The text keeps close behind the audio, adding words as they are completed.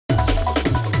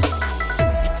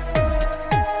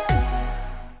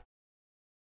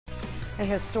A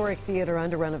historic theater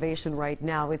under renovation right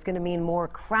now is going to mean more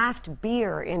craft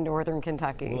beer in northern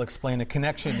Kentucky. We'll explain the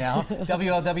connection now.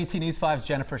 WLWT News 5's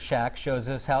Jennifer Schack shows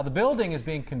us how the building is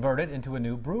being converted into a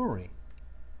new brewery.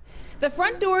 The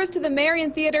front doors to the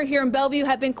Marianne Theatre here in Bellevue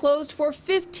have been closed for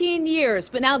 15 years,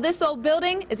 but now this old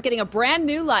building is getting a brand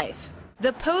new life.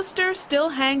 The poster still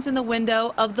hangs in the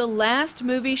window of the last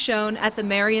movie shown at the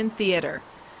Marianne Theatre,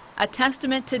 a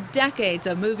testament to decades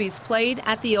of movies played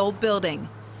at the old building.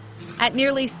 At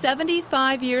nearly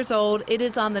 75 years old, it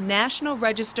is on the National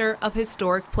Register of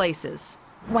Historic Places.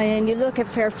 When you look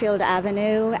at Fairfield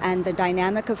Avenue and the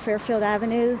dynamic of Fairfield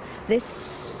Avenue, this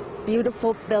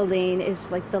beautiful building is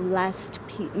like the last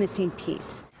missing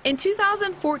piece. In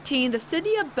 2014, the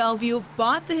city of Bellevue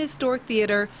bought the historic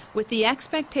theater with the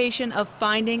expectation of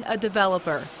finding a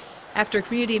developer. After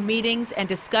community meetings and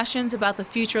discussions about the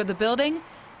future of the building,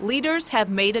 leaders have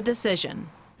made a decision.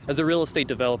 As a real estate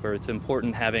developer, it's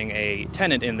important having a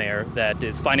tenant in there that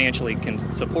is financially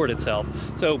can support itself.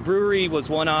 So brewery was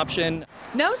one option.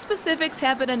 No specifics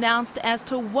have been announced as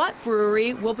to what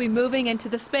brewery will be moving into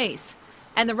the space,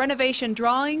 and the renovation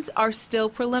drawings are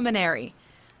still preliminary.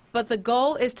 But the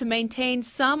goal is to maintain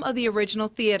some of the original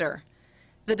theater.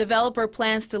 The developer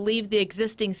plans to leave the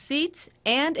existing seats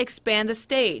and expand the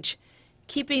stage,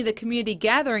 keeping the community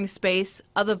gathering space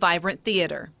of the vibrant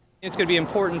theater. It's going to be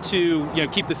important to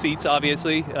keep the seats,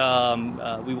 obviously.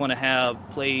 We want to have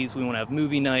plays, we want to have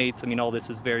movie nights. I mean, all this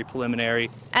is very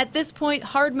preliminary. At this point,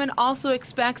 Hardman also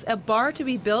expects a bar to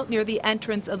be built near the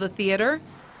entrance of the theater.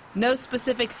 No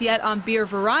specifics yet on beer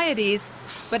varieties,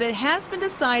 but it has been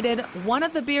decided one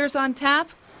of the beers on tap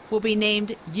will be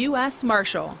named U.S.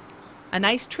 Marshall, a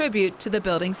nice tribute to the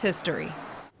building's history.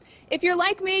 If you're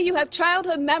like me, you have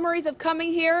childhood memories of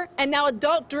coming here and now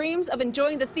adult dreams of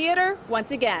enjoying the theater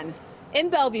once again. In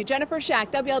Bellevue, Jennifer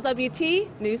Schack,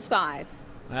 WLWT News 5.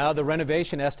 Now, the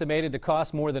renovation estimated to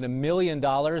cost more than $1 million.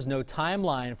 No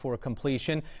timeline for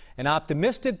completion. An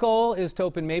optimistic goal is to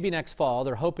open maybe next fall.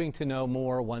 They're hoping to know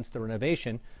more once the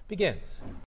renovation begins.